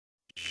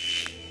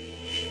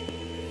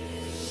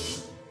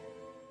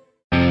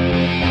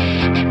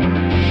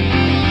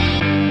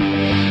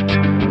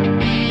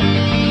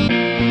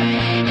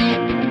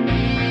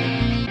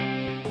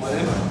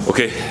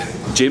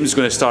James is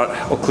going to start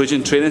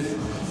occlusion training,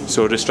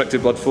 so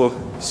restricted blood flow.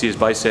 See his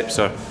biceps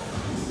are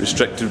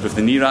restricted with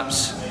the knee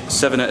wraps.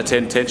 7 out of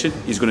 10 tension.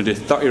 He's going to do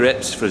 30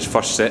 reps for his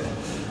first set.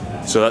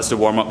 So that's the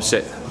warm-up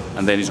set,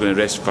 and then he's going to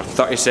rest for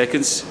 30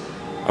 seconds,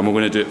 and we're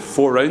going to do it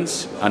 4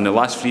 rounds, and the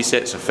last 3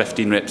 sets are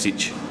 15 reps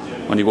each.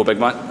 On you go, big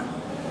man.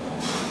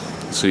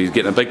 So he's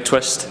getting a big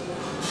twist,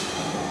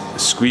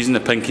 squeezing the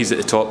pinkies at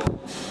the top,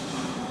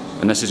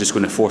 and this is just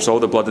going to force all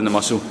the blood in the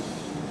muscle,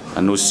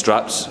 and those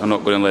straps are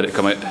not going to let it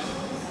come out.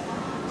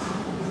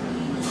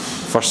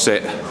 First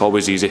set,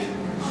 always easy.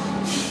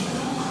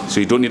 So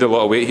you don't need a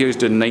lot of weight here. He's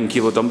doing 9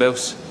 kilo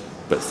dumbbells,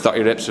 but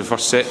 30 reps for the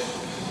first set.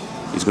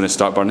 He's going to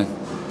start burning.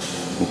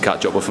 We'll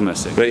catch up with him in a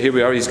second. Right, here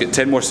we are. He's got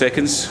 10 more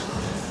seconds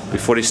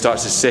before he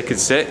starts his second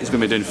set. He's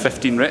going to be doing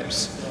 15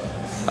 reps,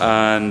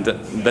 and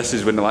this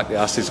is when the lactic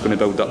acid is going to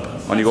build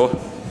up. On you go.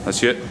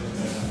 That's it.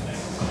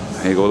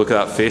 There you go. Look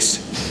at that face.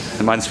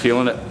 The man's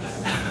feeling it.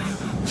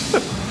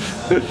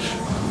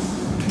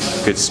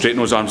 Good. Straighten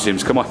those arms,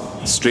 James. Come on.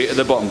 Straight at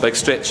the bottom. Big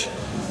stretch.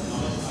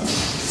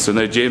 So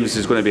now James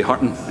is going to be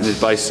hurting in his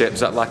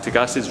biceps. That lactic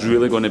acid is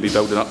really going to be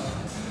building up,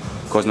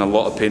 causing a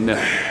lot of pain there.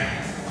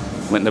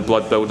 Letting the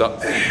blood build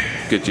up.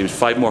 Good, James.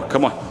 5 more.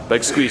 Come on.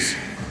 Big squeeze.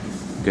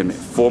 Good, mate.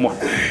 4 more.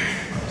 So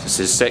this is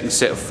his second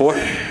set of 4.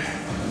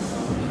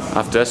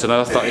 After this,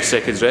 another 30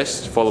 seconds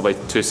rest, followed by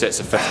 2 sets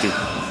of 15.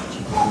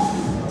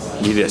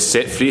 Need a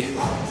set free.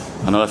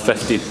 Another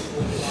 15.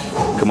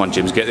 Come on,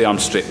 James. Get the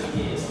arms straight.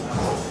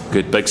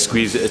 Good. Big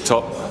squeeze at the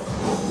top.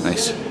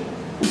 Nice.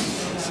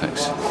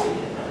 6.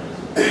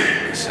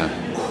 7.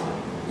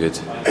 Good.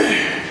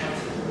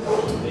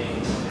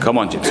 Come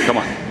on, James. Come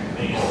on.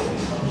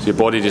 So your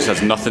body just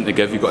has nothing to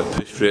give. You've got to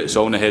push through it. It's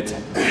all in the head.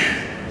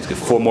 Let's get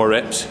 4 more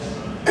reps.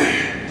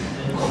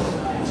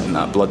 And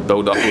that blood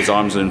build up. Those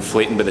arms are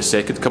inflating by the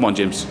second. Come on,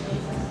 James.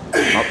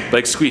 Up.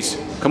 Big squeeze.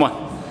 Come on.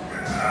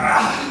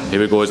 Here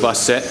we go. His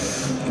last set.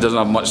 He doesn't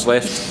have much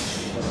left.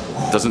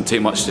 Doesn't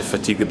take much to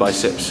fatigue the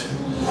biceps.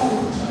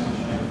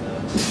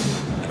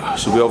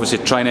 So we obviously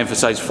try and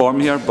emphasise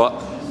form here,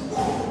 but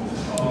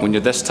when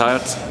you're this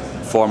tired,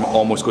 form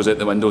almost goes out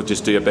the window.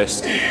 Just do your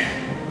best.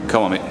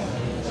 Come on, mate.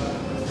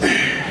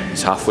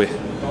 He's halfway.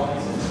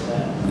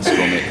 Let's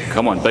go, mate.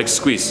 Come on, big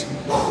squeeze.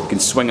 You can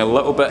swing a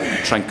little bit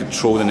and try and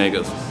control the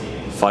negative.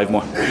 5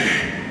 more.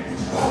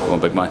 Come on,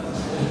 big man.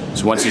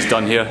 So once he's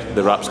done here,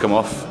 the wraps come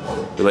off.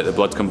 We let the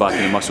blood come back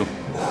in the muscle.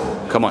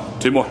 Come on,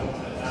 2 more.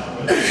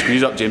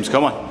 Squeeze up, James.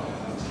 Come on.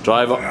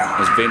 Drive up.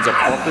 His veins are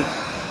popping.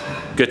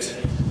 Good.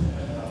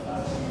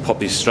 Pop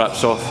these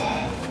straps off.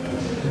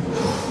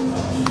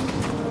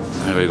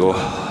 There we go.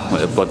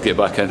 Let the blood get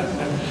back in.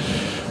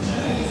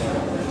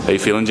 How you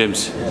feeling,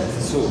 James?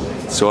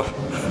 Sore.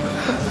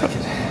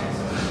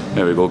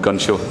 There we go, gun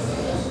show.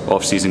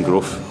 Off-season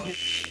growth.